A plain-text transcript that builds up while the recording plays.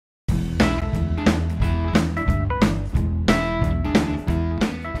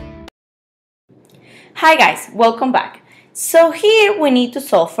Hi guys, welcome back. So here we need to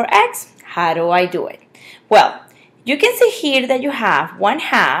solve for x. How do I do it? Well, you can see here that you have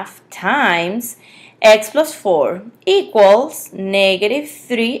 1/2 times x plus 4 equals negative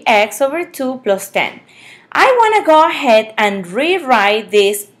 3x over 2 plus 10. I want to go ahead and rewrite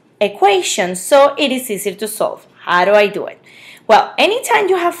this equation so it is easier to solve. How do I do it? Well, anytime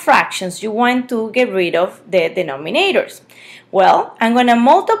you have fractions, you want to get rid of the denominators. Well, I'm going to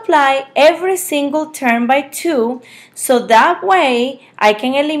multiply every single term by 2 so that way I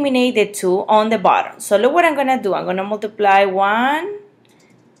can eliminate the 2 on the bottom. So look what I'm going to do. I'm going to multiply 1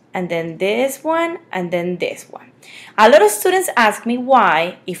 and then this one and then this one. A lot of students ask me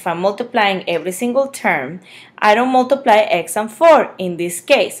why, if I'm multiplying every single term, I don't multiply x and 4 in this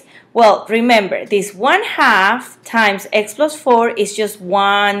case. Well, remember, this 1/2 times x plus 4 is just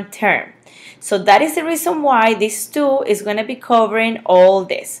one term. So that is the reason why this 2 is going to be covering all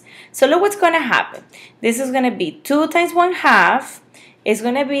this. So look what's going to happen. This is going to be 2 times 1/2 is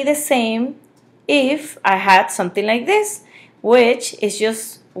going to be the same if I had something like this, which is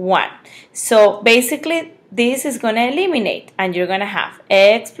just 1. So basically this is going to eliminate and you're going to have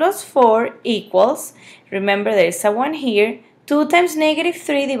x plus 4 equals, remember there's a 1 here, 2 times negative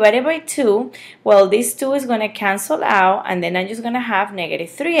 3 divided by 2. Well, this 2 is going to cancel out and then I'm just going to have negative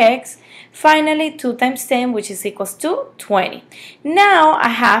 3x. Finally, 2 times 10, which is equals to 20. Now I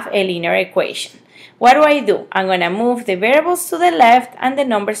have a linear equation. What do? I'm going to move the variables to the left and the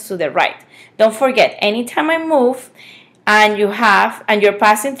numbers to the right. Don't forget, anytime I move and you're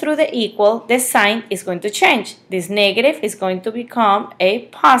passing through the equal, the sign is going to change. This negative is going to become a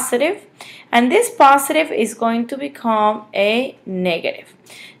positive, and this positive is going to become a negative.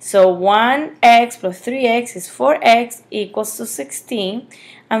 So 1x plus 3x is 4x equals to 16.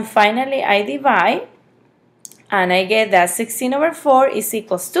 And finally, I divide, and I get that 16 over 4 is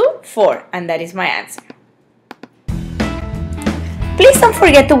equals to 4, and that is my answer. Please don't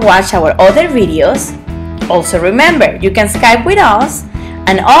forget to watch our other videos. Also remember, you can Skype with us,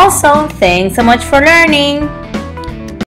 and also thanks so much for learning.